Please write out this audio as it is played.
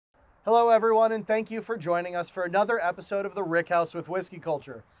Hello, everyone, and thank you for joining us for another episode of the Rickhouse with Whiskey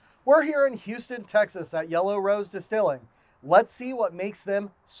Culture. We're here in Houston, Texas at Yellow Rose Distilling. Let's see what makes them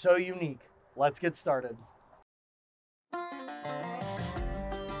so unique. Let's get started.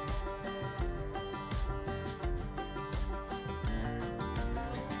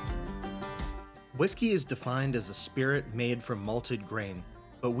 Whiskey is defined as a spirit made from malted grain,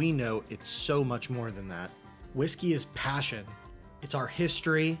 but we know it's so much more than that. Whiskey is passion. It's our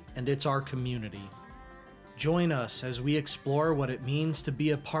history, and it's our community. Join us as we explore what it means to be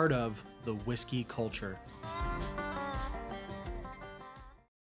a part of the whiskey culture.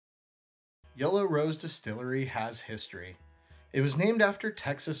 Yellow Rose Distillery has history. It was named after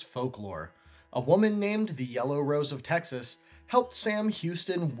Texas folklore. A woman named the Yellow Rose of Texas helped Sam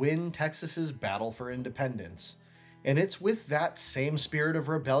Houston win Texas's battle for independence. And it's with that same spirit of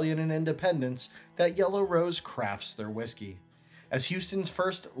rebellion and independence that Yellow Rose crafts their whiskey. As Houston's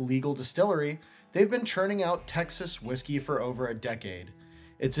first legal distillery, they've been churning out Texas whiskey for over a decade.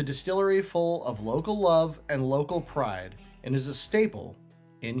 It's a distillery full of local love and local pride, and is a staple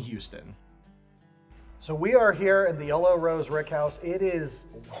in Houston. So we are here in the Yellow Rose Rickhouse. It is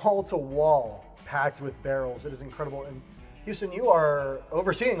wall to wall packed with barrels. It is incredible. And Houston, you are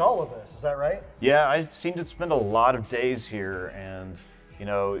overseeing all of this, is that right? Yeah, I seem to spend a lot of days here, and you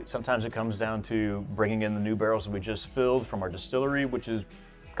know, sometimes it comes down to bringing in the new barrels that we just filled from our distillery, which is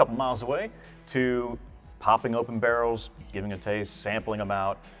a couple miles away, to popping open barrels, giving a taste, sampling them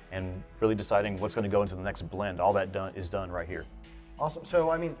out, and really deciding what's going to go into the next blend. All that is done right here. Awesome.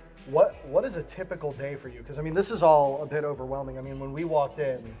 So, I mean, what is a typical day for you? Because, I mean, this is all a bit overwhelming. I mean, when we walked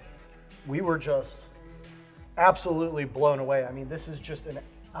in, we were just absolutely blown away. I mean, this is just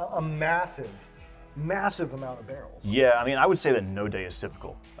a massive amount of barrels. Yeah, I mean, I would say that no day is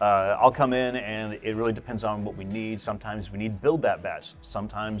typical. I'll come in and it really depends on what we need. Sometimes we need to build that batch.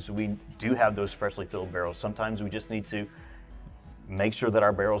 Sometimes we do have those freshly filled barrels. Sometimes we just need to make sure that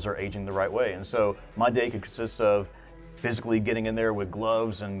our barrels are aging the right way. And so my day could consist of physically getting in there with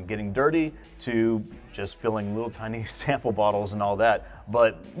gloves and getting dirty to just filling little tiny sample bottles and all that.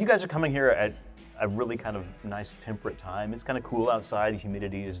 But you guys are coming here at a really kind of nice temperate time. It's kind of cool outside, the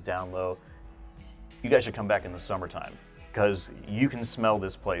humidity is down low. You guys should come back in the summertime because you can smell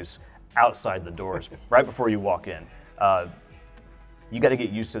this place outside the doors right before you walk in. You got to get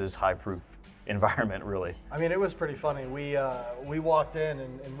used to this high proof environment, really. I mean, it was pretty funny. We walked in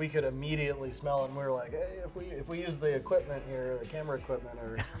and we could immediately smell it, and we were like, hey, if we use the equipment here, the camera equipment,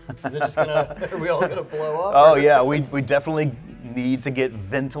 or is it just are we all gonna blow up? Oh yeah, we definitely need to get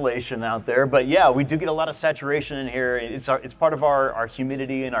ventilation out there, but yeah, we do get a lot of saturation in here. It's part of our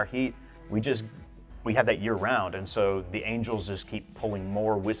humidity and our heat. We have that year round, and so the angels just keep pulling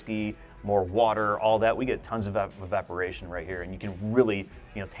more whiskey, more water, all that. We get tons of evaporation right here, and you can really,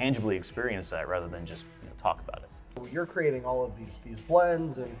 tangibly experience that rather than just talk about it. You're creating all of these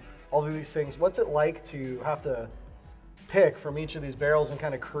blends and all of these things. What's it like to have to pick from each of these barrels and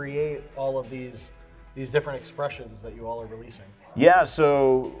kind of create all of these different expressions that you all are releasing? Yeah,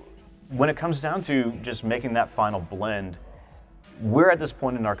 so when it comes down to just making that final blend, we're at this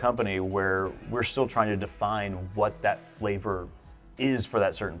point in our company where we're still trying to define what that flavor is for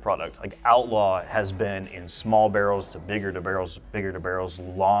that certain product. Like Outlaw has been in small barrels to bigger to barrels,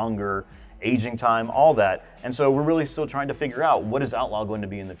 longer aging time, all that. And so we're really still trying to figure out what is Outlaw going to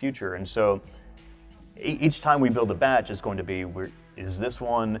be in the future. And so each time we build a batch, it's going to be, is this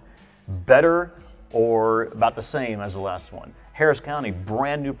one better or about the same as the last one? Harris County,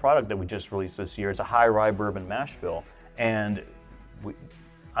 brand new product that we just released this year. It's a high rye bourbon mash bill. And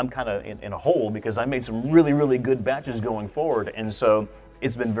I'm kind of in a hole because I made some really, really good batches going forward. And so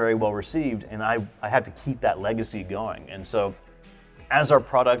it's been very well received, and I have to keep that legacy going. And so as our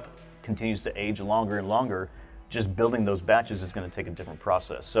product continues to age longer and longer, just building those batches is going to take a different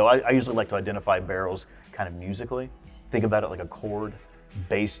process. So I usually like to identify barrels kind of musically. Think about it like a chord,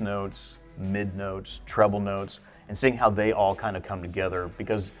 bass notes, mid notes, treble notes, and seeing how they all kind of come together.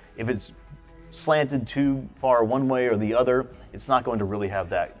 Because if it's slanted too far one way or the other, it's not going to really have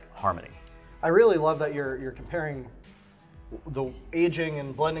that harmony. I really love that you're comparing the aging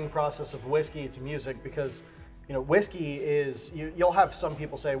and blending process of whiskey to music, because whiskey is, you'll have some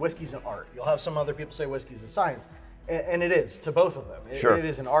people say whiskey's an art. You'll have some other people say whiskey's a science. And it is to both of them. Sure. It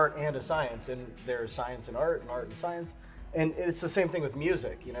is an art and a science, and there's science and art and science. And it's the same thing with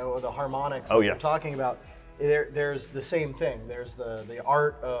music, the harmonics that we're talking about. There's the same thing. There's the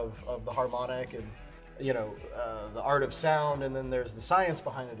art of the harmonic and the art of sound, and then there's the science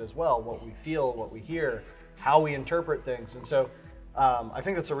behind it as well, what we feel, what we hear, how we interpret things. And so I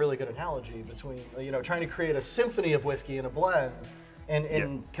think that's a really good analogy between trying to create a symphony of whiskey in a blend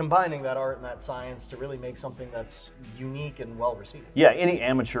and combining that art and that science to really make something that's unique and well received. Yeah, any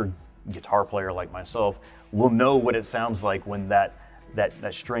amateur guitar player like myself will know what it sounds like when that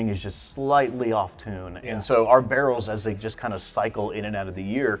string is just slightly off tune. Yeah. And so our barrels, as they just kind of cycle in and out of the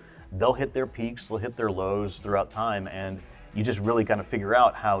year, they'll hit their peaks, they'll hit their lows throughout time, and you just really kind of figure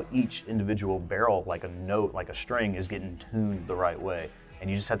out how each individual barrel, like a note, like a string, is getting tuned the right way. And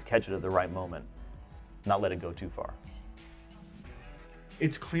you just have to catch it at the right moment, not let it go too far.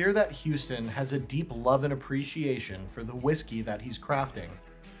 It's clear that Houston has a deep love and appreciation for the whiskey that he's crafting.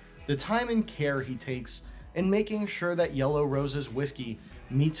 The time and care he takes in making sure that Yellow Rose's whiskey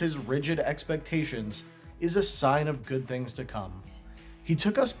meets his rigid expectations is a sign of good things to come. He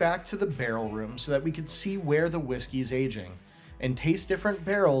took us back to the barrel room so that we could see where the whiskey is aging and taste different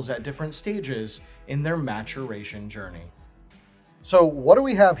barrels at different stages in their maturation journey. So what do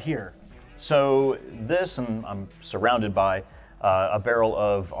we have here? So this, and I'm surrounded by a barrel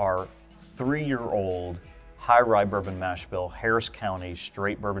of our 3-year-old high rye bourbon mash bill, Harris County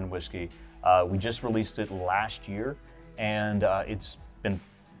straight bourbon whiskey. We just released it last year, and it's been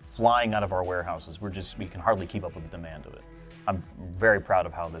flying out of our warehouses. We can hardly keep up with the demand of it. I'm very proud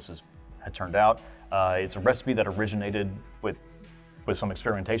of how this has turned out. It's a recipe that originated with some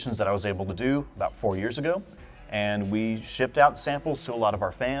experimentations that I was able to do about 4 years ago, and we shipped out samples to a lot of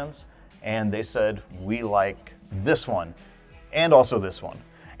our fans, and they said, we like this one, and also this one.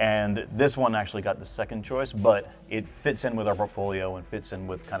 And this one actually got the second choice, but it fits in with our portfolio and fits in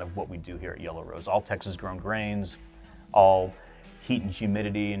with kind of what we do here at Yellow Rose. All Texas grown grains, all heat and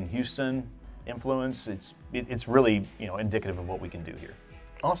humidity in Houston influence. It's really, indicative of what we can do here.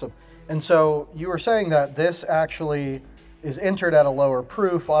 Awesome. And so you were saying that this actually is entered at a lower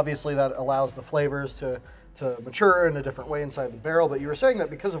proof. Obviously that allows the flavors to mature in a different way inside the barrel, but you were saying that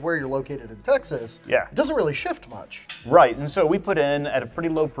because of where you're located in Texas, it doesn't really shift much. Right, and so we put in at a pretty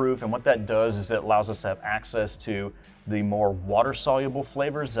low proof, and what that does is it allows us to have access to the more water-soluble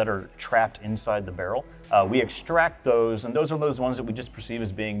flavors that are trapped inside the barrel. We extract those, and those are those ones that we just perceive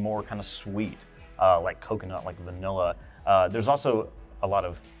as being more kind of sweet, like coconut, like vanilla. There's also a lot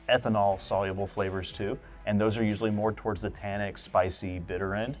of ethanol-soluble flavors too, and those are usually more towards the tannic, spicy,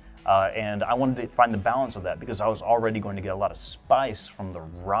 bitter end. And I wanted to find the balance of that because I was already going to get a lot of spice from the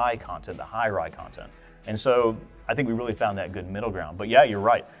rye content, the high rye content. And so I think we really found that good middle ground. But yeah, you're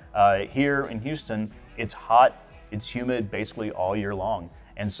right. Here in Houston, it's hot, it's humid basically all year long.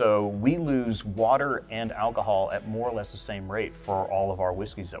 And so we lose water and alcohol at more or less the same rate for all of our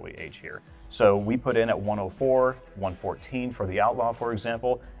whiskeys that we age here. So we put in at 104, 114 for the Outlaw, for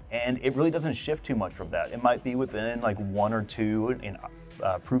example, and it really doesn't shift too much from that. It might be within like 1 or 2 in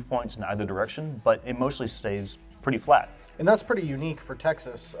proof points in either direction, but it mostly stays pretty flat. And that's pretty unique for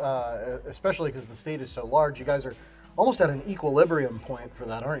Texas, especially because the state is so large. You guys are almost at an equilibrium point for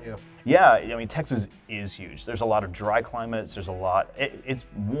that, aren't you? Yeah, I mean, Texas is huge. There's a lot of dry climates. There's a lot, it's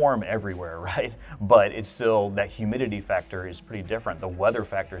warm everywhere, right? But it's still, that humidity factor is pretty different. The weather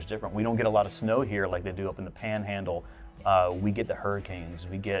factor is different. We don't get a lot of snow here like they do up in the Panhandle. We get the hurricanes,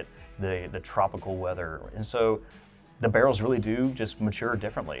 we get the tropical weather. And so the barrels really do just mature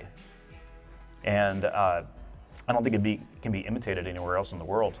differently. And I don't think it can be imitated anywhere else in the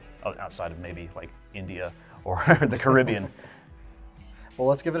world outside of maybe like India or the Caribbean. Well,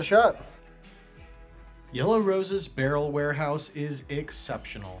 let's give it a shot. Yellow Rose's barrel warehouse is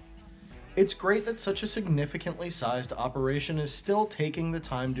exceptional. It's great that such a significantly sized operation is still taking the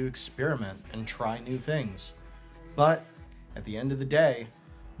time to experiment and try new things. But at the end of the day,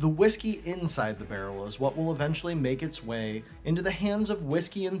 the whiskey inside the barrel is what will eventually make its way into the hands of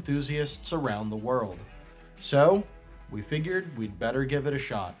whiskey enthusiasts around the world. So, we figured we'd better give it a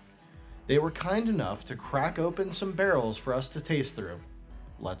shot. They were kind enough to crack open some barrels for us to taste through.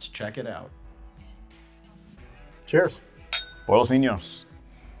 Let's check it out. Cheers. Buenos niños.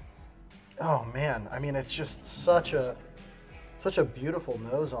 Oh man, I mean, it's just such a beautiful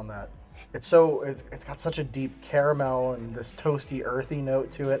nose on that. It's got such a deep caramel and this toasty, earthy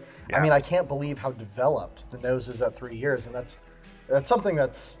note to it. Yeah. I mean, I can't believe how developed the nose is at 3 years, and that's something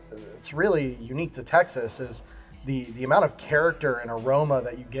it's really unique to Texas. Is the amount of character and aroma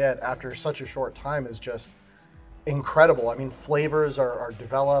that you get after such a short time is just incredible. I mean, flavors are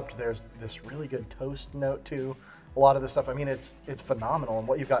developed. There's this really good toast note to a lot of this stuff. I mean, it's phenomenal, and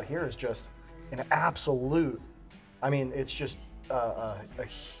what you've got here is just an absolute. I mean, it's just a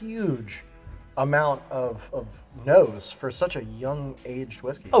huge amount of nose for such a young aged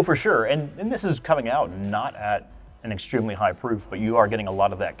whiskey. Oh, for sure. And this is coming out not at an extremely high proof, but you are getting a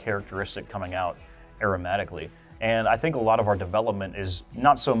lot of that characteristic coming out aromatically. And I think a lot of our development is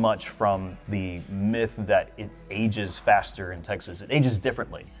not so much from the myth that it ages faster in Texas. It ages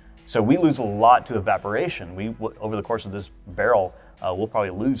differently. So we lose a lot to evaporation. Over the course of this barrel, we'll probably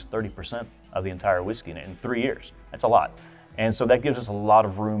lose 30% of the entire whiskey in 3 years. That's a lot. And so that gives us a lot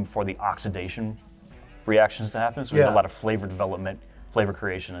of room for the oxidation reactions to happen. So we have a lot of flavor development, flavor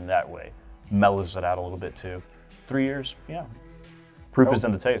creation in that way. Mellows it out a little bit too. 3 years, yeah. Proof is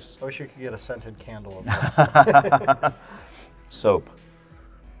in the taste. I wish you could get a scented candle of this. Soap.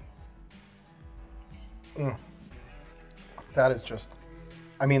 That is just,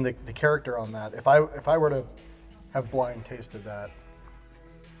 I mean, the character on that. If I were to have blind tasted that,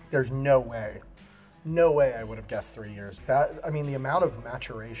 there's no way I would have guessed 3 years. That, I mean, the amount of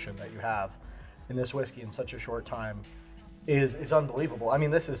maturation that you have in this whiskey in such a short time is unbelievable. I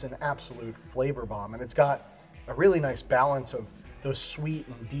mean, this is an absolute flavor bomb, and it's got a really nice balance of those sweet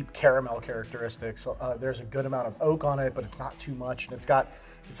and deep caramel characteristics. There's a good amount of oak on it, but it's not too much, and it's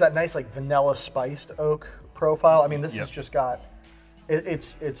that nice like vanilla spiced oak profile. I mean, this has just got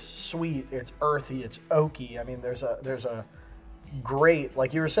it's sweet, it's earthy, it's oaky. I mean, there's a great,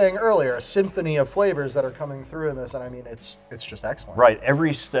 like you were saying earlier, a symphony of flavors that are coming through in this, and I mean, it's just excellent. Right.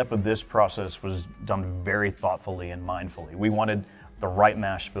 Every step of this process was done very thoughtfully and mindfully. We wanted the right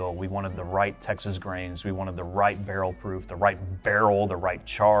mash bill, we wanted the right Texas grains, we wanted the right barrel proof, the right barrel, the right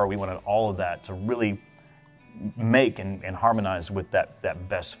char. We wanted all of that to really make and harmonize with that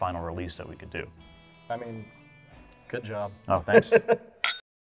best final release that we could do. I mean, good job. Oh, thanks.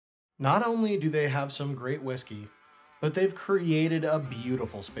 Not only do they have some great whiskey, but they've created a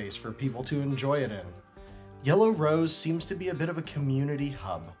beautiful space for people to enjoy it in. Yellow Rose seems to be a bit of a community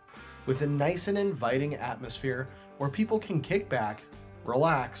hub, with a nice and inviting atmosphere where people can kick back,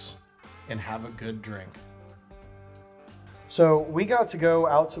 relax, and have a good drink. So we got to go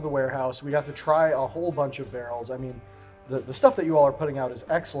out to the warehouse. We got to try a whole bunch of barrels. I mean, the stuff that you all are putting out is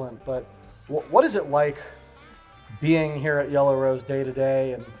excellent, but what is it like being here at Yellow Rose day to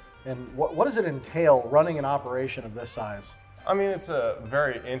day, and what does it entail running an operation of this size? I mean, it's a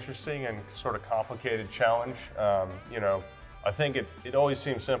very interesting and sort of complicated challenge. You know, I think it always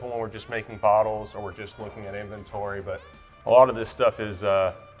seems simple when we're just making bottles or we're just looking at inventory, but a lot of this stuff is,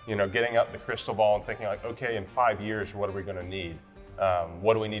 you know, getting up the crystal ball and thinking like, okay, in 5 years, what are we going to need?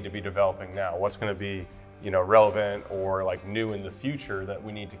 What do we need to be developing now? What's going to be, you know, relevant or like new in the future that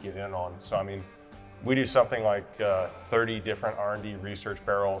we need to get in on? So, I mean, we do something like 30 different R&D research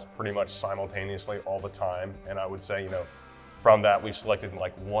barrels pretty much simultaneously all the time. And I would say, you know, from that, we've selected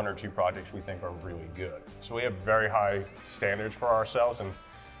like 1 or 2 projects we think are really good. So we have very high standards for ourselves, and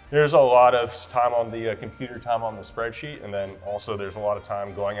there's a lot of time on the computer, time on the spreadsheet, and then also there's a lot of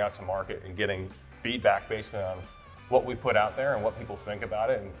time going out to market and getting feedback basically on what we put out there and what people think about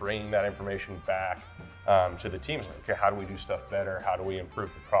it, and bringing that information back to the teams. Like, okay, how do we do stuff better? How do we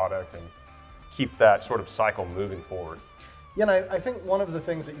improve the product and keep that sort of cycle moving forward? Yeah, and I think one of the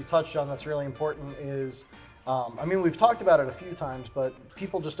things that you touched on that's really important is, I mean, we've talked about it a few times, but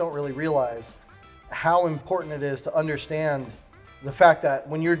people just don't really realize how important it is to understand the fact that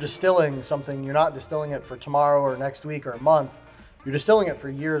when you're distilling something, you're not distilling it for tomorrow or next week or a month. You're distilling it for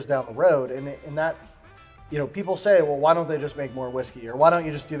years down the road. And that, you know, people say, well, why don't they just make more whiskey? Or why don't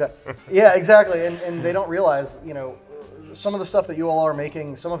you just do that? Yeah, exactly. And they don't realize, you know, some of the stuff that you all are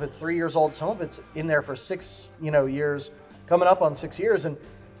making, some of it's 3 years old, some of it's in there for 6, you know, years, coming up on 6 years. And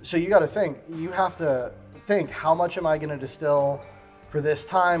so you got to think, you have to think, how much am I going to distill for this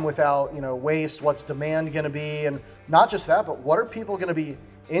time without, you know, waste? What's demand going to be? And not just that, but what are people going to be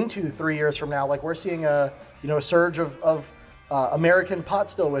into 3 years from now? Like, we're seeing a, you know, a surge of American pot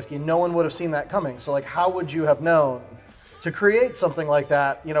still whiskey. No one would have seen that coming. So like, how would you have known to create something like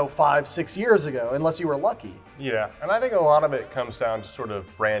that, you know, 5, 6 years ago, unless you were lucky? Yeah, and I think a lot of it comes down to sort of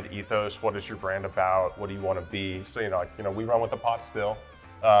brand ethos. What is your brand about? What do you want to be? So, we run with the pot still.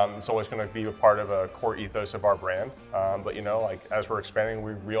 It's always going to be a part of a core ethos of our brand. But, you know, like, as we're expanding,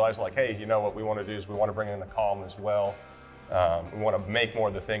 we realize like, hey, you know, what we want to do is we want to bring in a column as well. We want to make more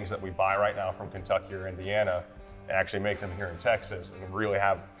of the things that we buy right now from Kentucky or Indiana and actually make them here in Texas and really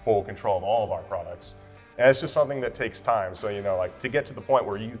have full control of all of our products. And it's just something that takes time. So, you know, like, to get to the point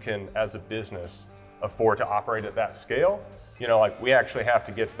where you can, as a business, afford to operate at that scale, you know, like, we actually have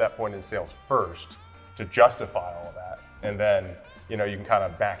to get to that point in sales first to justify all of that. And then, you know, you can kind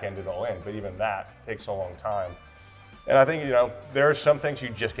of back end it all in, but even that takes a long time. And I think, you know, there are some things you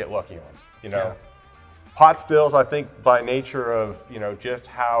just get lucky on, you know. Yeah. Pot stills, I think, by nature of, you know, just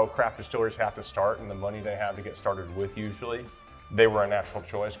how craft distilleries have to start and the money they have to get started with usually, they were a natural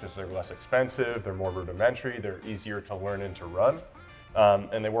choice because they're less expensive, they're more rudimentary, they're easier to learn and to run.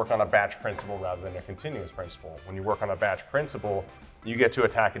 and they work on a batch principle rather than a continuous principle. When you work on a batch principle, you get to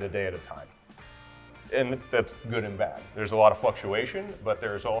attack it a day at a time. And that's good and bad. There's a lot of fluctuation, but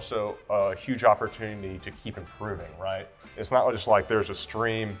there's also a huge opportunity to keep improving, right? It's not just like there's a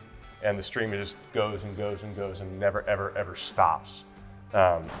stream and the stream just goes and goes and goes and never, ever, ever stops.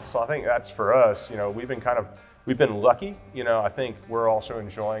 So I think that's for us, you know, we've been lucky. You know, I think we're also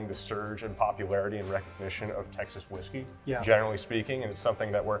enjoying the surge in popularity and recognition of Texas whiskey, generally speaking, and it's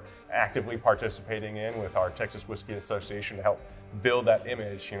something that we're actively participating in with our Texas Whiskey Association to help build that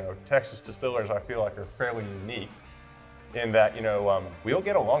image. You know, Texas distillers, I feel like, are fairly unique in that, you know, we all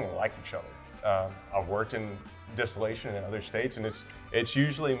get along and like each other. I've worked in distillation in other states, and it's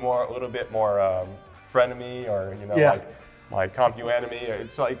usually a little bit more frenemy, or, you know, like my compu-enemy.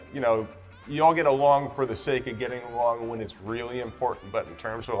 It's like, you know, you all get along for the sake of getting along when it's really important, but in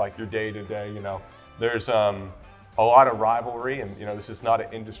terms of like your day-to-day, you know, there's a lot of rivalry, and, you know, this is not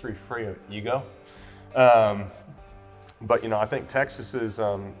an industry free of ego. But, you know, I think Texas is,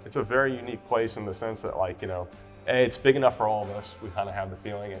 it's a very unique place in the sense that, like, you know, it's big enough for all of us. We kind of have the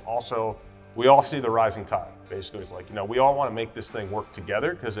feeling, and also we all see the rising tide. Basically, it's like, you know, we all want to make this thing work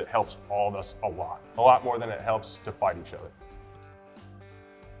together because it helps all of us a lot more than it helps to fight each other.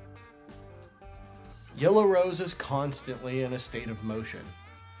 Yellow Rose is constantly in a state of motion.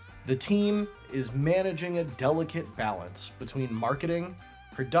 The team is managing a delicate balance between marketing,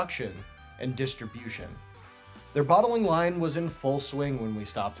 production, and distribution. Their bottling line was in full swing when we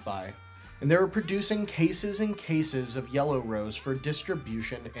stopped by, and they were producing cases and cases of Yellow Rose for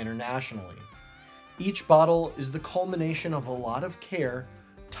distribution internationally. Each bottle is the culmination of a lot of care,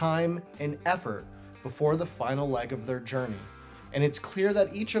 time, and effort before the final leg of their journey, and it's clear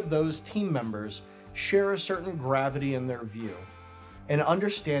that each of those team members share a certain gravity in their view, and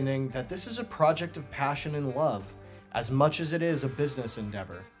understanding that this is a project of passion and love as much as it is a business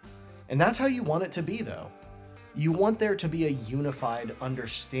endeavor. And that's how you want it to be, though. You want there to be a unified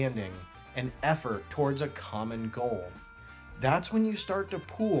understanding and effort towards a common goal. That's when you start to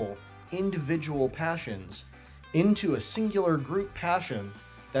pool individual passions into a singular group passion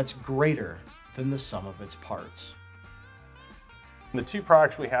that's greater than the sum of its parts. The two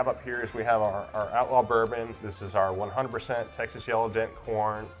products we have up here is we have our Outlaw Bourbon. This is our 100% Texas Yellow Dent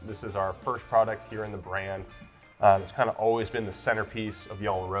Corn. This is our first product here in the brand. It's kind of always been the centerpiece of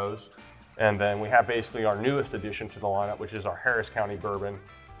Yellow Rose. And then we have basically our newest addition to the lineup, which is our Harris County Bourbon.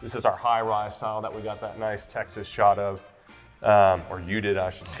 This is our high rye style that we got that nice Texas shot of, or you did,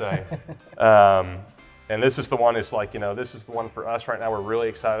 I should say. And this is the one, it's like, you know, this is the one for us right now we're really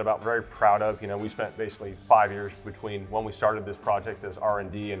excited about, very proud of. You know, we spent basically 5 years between when we started this project as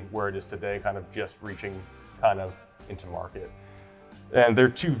R&D and where it is today, kind of just reaching kind of into market. And they're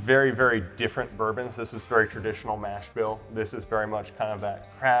two very, very different bourbons. This is very traditional mash bill. This is very much kind of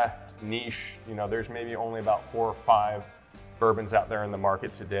that craft niche. You know, there's maybe only about 4 or 5 bourbons out there in the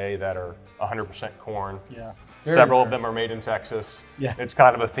market today that are 100% corn. Yeah. Several of them are made in Texas. Yeah. It's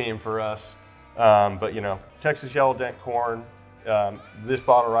kind of a theme for us. But, you know, Texas Yellow Dent Corn, this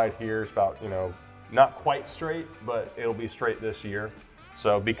bottle right here is about, you know, not quite straight, but it'll be straight this year.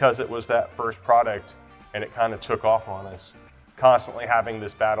 So because it was that first product and it kind of took off on us, constantly having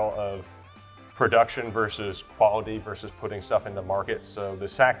this battle of production versus quality versus putting stuff into market. So the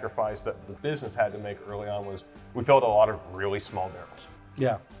sacrifice that the business had to make early on was we filled a lot of really small barrels.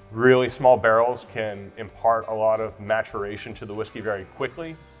 Yeah. Really small barrels can impart a lot of maturation to the whiskey very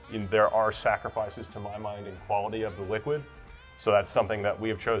quickly. There are sacrifices, to my mind, in quality of the liquid. So that's something that we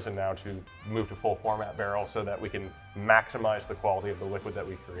have chosen now to move to full format barrels so that we can maximize the quality of the liquid that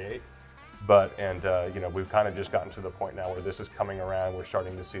we create. But, you know, we've kind of just gotten to the point now where this is coming around. We're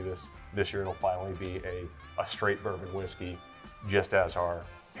starting to see this year it'll finally be a straight bourbon whiskey, just as our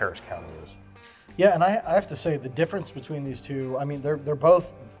Harris County is. Yeah, and I have to say the difference between these two, I mean, they're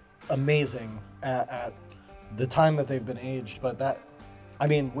both amazing at the time that they've been aged, but that, I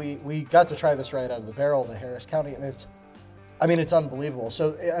mean, we got to try this right out of the barrel, the Harris County, and it's unbelievable.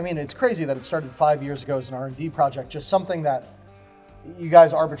 So, I mean, it's crazy that it started 5 years ago as an R&D project, just something that you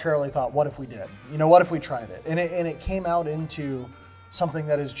guys arbitrarily thought, what if we did? You know, what if we tried it? And it came out into something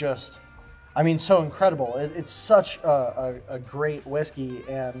that is just, I mean, so incredible. It's such a great whiskey,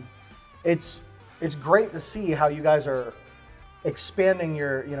 and it's great to see how you guys are expanding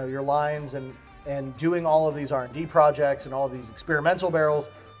your lines and doing all of these R&D projects and all of these experimental barrels,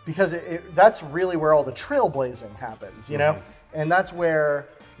 because that's really where all the trailblazing happens, you know? And that's where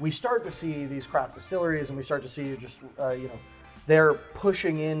we start to see these craft distilleries, and we start to see just, you know, they're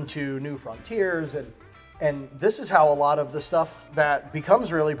pushing into new frontiers, and this is how a lot of the stuff that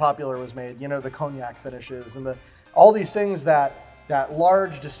becomes really popular was made, you know, the cognac finishes and all these things that that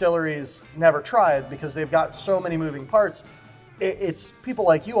large distilleries never tried because they've got so many moving parts. It's people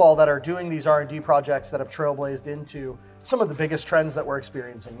like you all that are doing these R&D projects that have trailblazed into some of the biggest trends that we're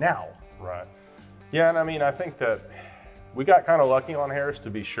experiencing now. Right. Yeah, and I mean, I think that we got kind of lucky on Harris, to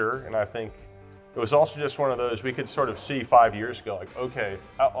be sure, and I think it was also just one of those we could sort of see 5 years ago, like, okay,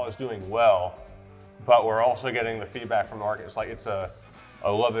 Outlaw is doing well, but we're also getting the feedback from the market. It's like it's a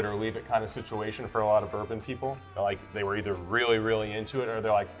love it or leave it kind of situation for a lot of bourbon people. Like they were either really, really into it, or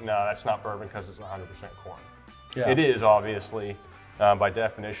they're like, no, that's not bourbon because it's 100% corn. Yeah. It is, obviously, by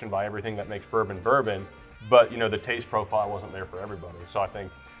definition, by everything that makes bourbon bourbon, but the taste profile wasn't there for everybody. So I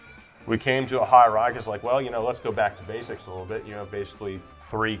think we came to a high rye because like, well, let's go back to basics a little bit. Basically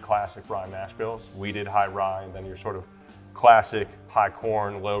 3 classic rye mash bills: wheated, high rye, and then your sort of classic high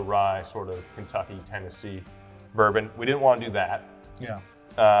corn, low rye, sort of Kentucky, Tennessee bourbon. We didn't want to do that. Yeah.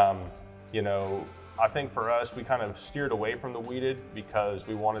 I think for us, we kind of steered away from the wheated because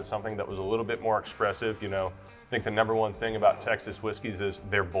we wanted something that was a little bit more expressive. I think the number one thing about Texas whiskeys is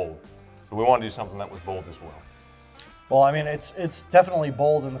they're bold. So we want to do something that was bold as well. Well, I mean, it's definitely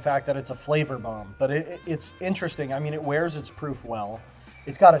bold in the fact that it's a flavor bomb, but it's interesting. I mean, it wears its proof well.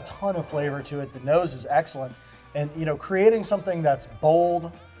 It's got a ton of flavor to it. The nose is excellent. And, creating something that's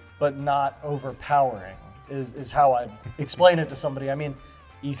bold but not overpowering is how I'd explain it to somebody. I mean,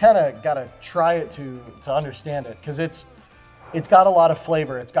 you kind of got to try it to understand it, because it's got a lot of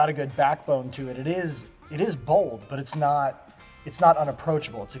flavor. It's got a good backbone to it. It is bold, but it's not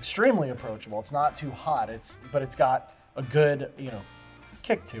unapproachable. It's extremely approachable. It's not too hot. But it's got a good,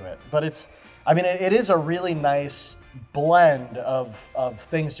 kick to it. But it is a really nice blend of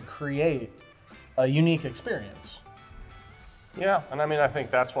things to create a unique experience. Yeah, and I think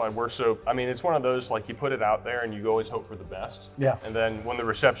that's why it's one of those, like, you put it out there and you always hope for the best. Yeah. And then when the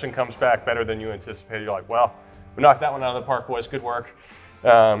reception comes back better than you anticipated, you're like, well, we knocked that one out of the park, boys, good work. We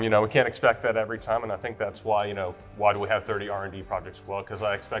can't expect that every time, and I think that's why, why do we have 30 R&D projects? Well, because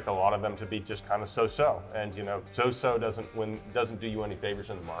I expect a lot of them to be just kind of so-so, and so-so doesn't do you any favors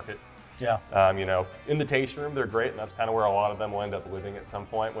in the market. Yeah. In the tasting room, they're great, and that's kind of where a lot of them will end up living at some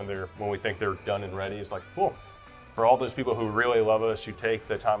point when we think they're done and ready. It's like, cool. For all those people who really love us, who take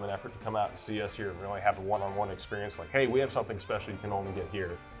the time and effort to come out and see us here and really have a one-on-one experience, like, hey, we have something special you can only get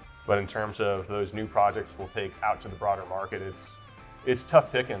here. But in terms of those new projects we'll take out to the broader market, it's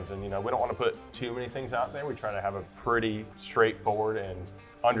tough pickings, and we don't want to put too many things out there. We try to have a pretty straightforward and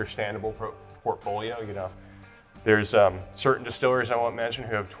understandable portfolio. There's certain distilleries I won't mention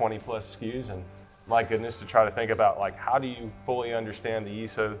who have 20 plus SKUs, and my goodness, to try to think about, like, how do you fully understand the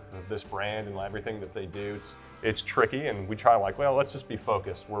ethos of this brand and everything that they do? It's tricky, and we try, like, well, let's just be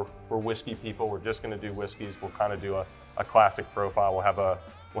focused. We're whiskey people. We're just going to do whiskeys. We'll kind of do a classic profile.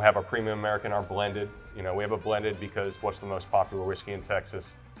 We'll have a premium American, our blended. We have a blended because what's the most popular whiskey in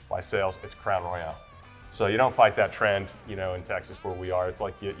Texas by sales? It's Crown Royale. So you don't fight that trend, in Texas where we are. It's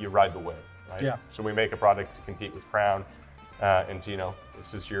like you ride the wave, right? Yeah. So we make a product to compete with Crown, and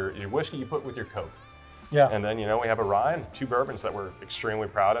this is your whiskey you put with your Coke. Yeah. And then, we have a rye and 2 bourbons that we're extremely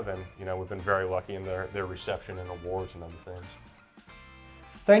proud of, and, we've been very lucky in their reception and awards and other things.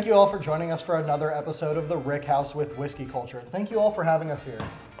 Thank you all for joining us for another episode of the Rickhouse with Whiskey Culture. And thank you all for having us here.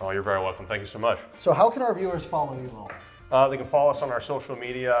 Oh, you're very welcome. Thank you so much. So how can our viewers follow you all? They can follow us on our social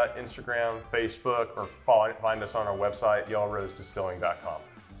media, Instagram, Facebook, or find us on our website, yellowrosedistilling.com.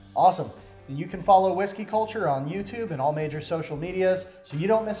 Awesome. And you can follow Whiskey Culture on YouTube and all major social medias so you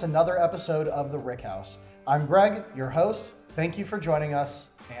don't miss another episode of the Rickhouse. I'm Greg, your host. Thank you for joining us,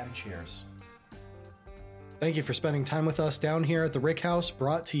 and cheers. Thank you for spending time with us down here at the Rickhouse,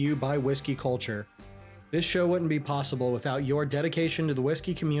 brought to you by Whiskey Culture. This show wouldn't be possible without your dedication to the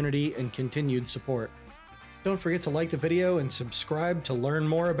whiskey community and continued support. Don't forget to like the video and subscribe to learn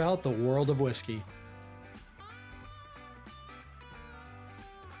more about the world of whiskey.